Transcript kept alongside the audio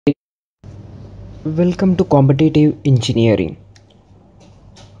Welcome to Competitive Engineering.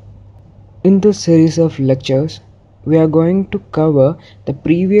 In this series of lectures, we are going to cover the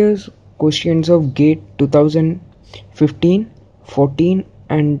previous questions of GATE 2015, 14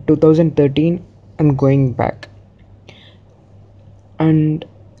 and 2013 and going back. And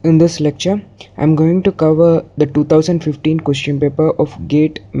in this lecture, I am going to cover the 2015 question paper of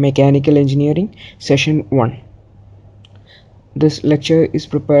GATE Mechanical Engineering Session 1. This lecture is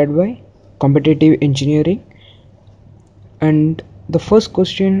prepared by Competitive Engineering, and the first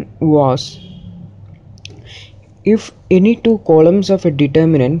question was, if any two columns of a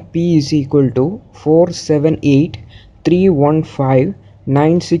determinant P is equal to 4, 7, 8, 3, 1, 5,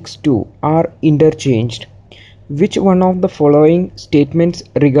 9, 6, 2 are interchanged, which one of the following statements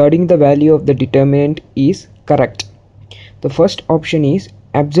regarding the value of the determinant is correct? The first option is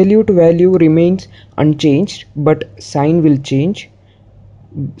absolute value remains unchanged but sign will change.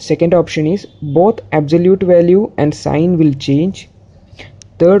 Second option is both absolute value and sign will change.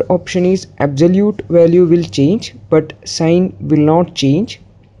 Third option is absolute value will change but sign will not change.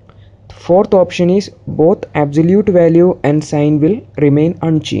 Fourth option is both absolute value and sign will remain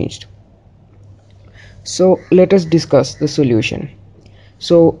unchanged. So let us discuss the solution.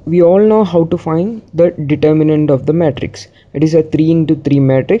 So we all know how to find the determinant of the matrix. It is a 3 into 3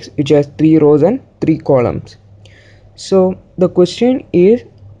 matrix which has 3 rows and 3 columns. So the question is,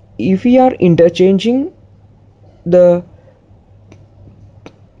 if we are interchanging the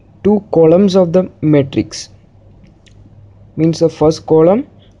two columns of the matrix, means the first column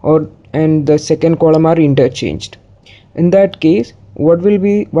and the second column are interchanged, in that case what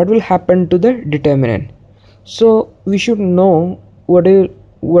will happen to the determinant? So we should know what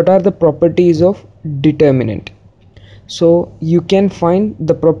are the properties of determinant. So you can find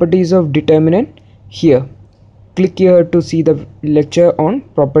the properties of determinant here. Click here to see the lecture on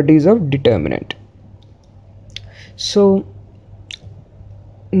properties of determinant. So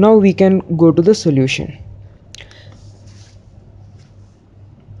now we can go to the solution.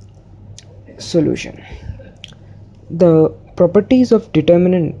 The properties of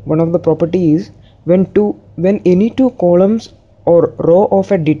determinant, one of the properties, when any two columns or row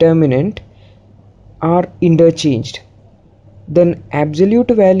of a determinant are interchanged, then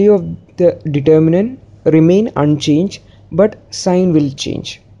absolute value of the determinant remain unchanged but sign will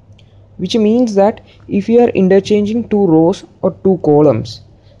change, which means that if you are interchanging two rows or two columns,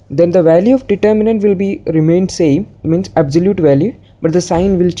 then the value of determinant will be remain same, means absolute value, but the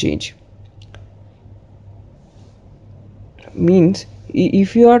sign will change. Means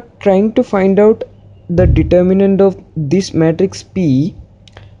if you are trying to find out the determinant of this matrix P,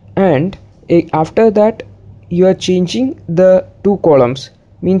 and after that you are changing the two columns,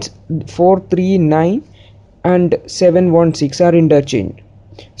 means 4, 3, 9 and 7, 1, 6 are interchanged.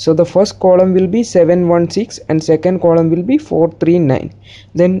 So the first column will be 7, 1, 6 and second column will be 4, 3, 9.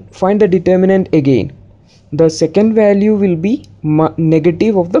 Then find the determinant again. The second value will be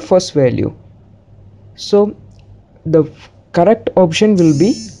negative of the first value. So the correct option will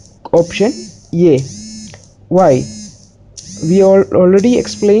be option A. Why? We already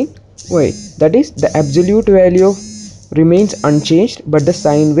explained why. That is, the absolute value remains unchanged but the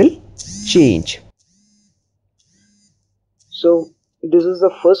sign will change. So this is the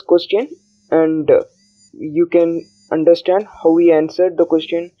first question, and you can understand how we answered the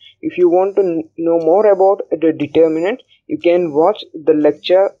question. If you want to know more about the determinant, you can watch the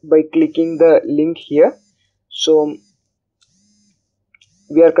lecture by clicking the link here. So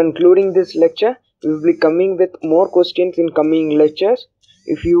we are concluding this lecture. We will be coming with more questions in coming lectures.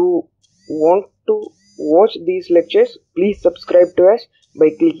 If you want to watch these lectures, please subscribe to us by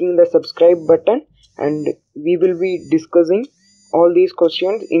clicking the subscribe button, and we will be discussing all these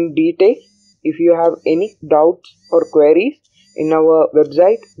questions in detail. If you have any doubts or queries, in our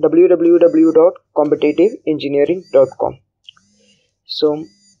website www.competitiveengineering.com. So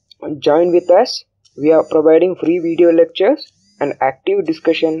join with us. We are providing free video lectures and active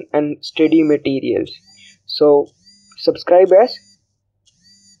discussion and study materials. So subscribe us.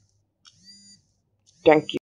 Thank you.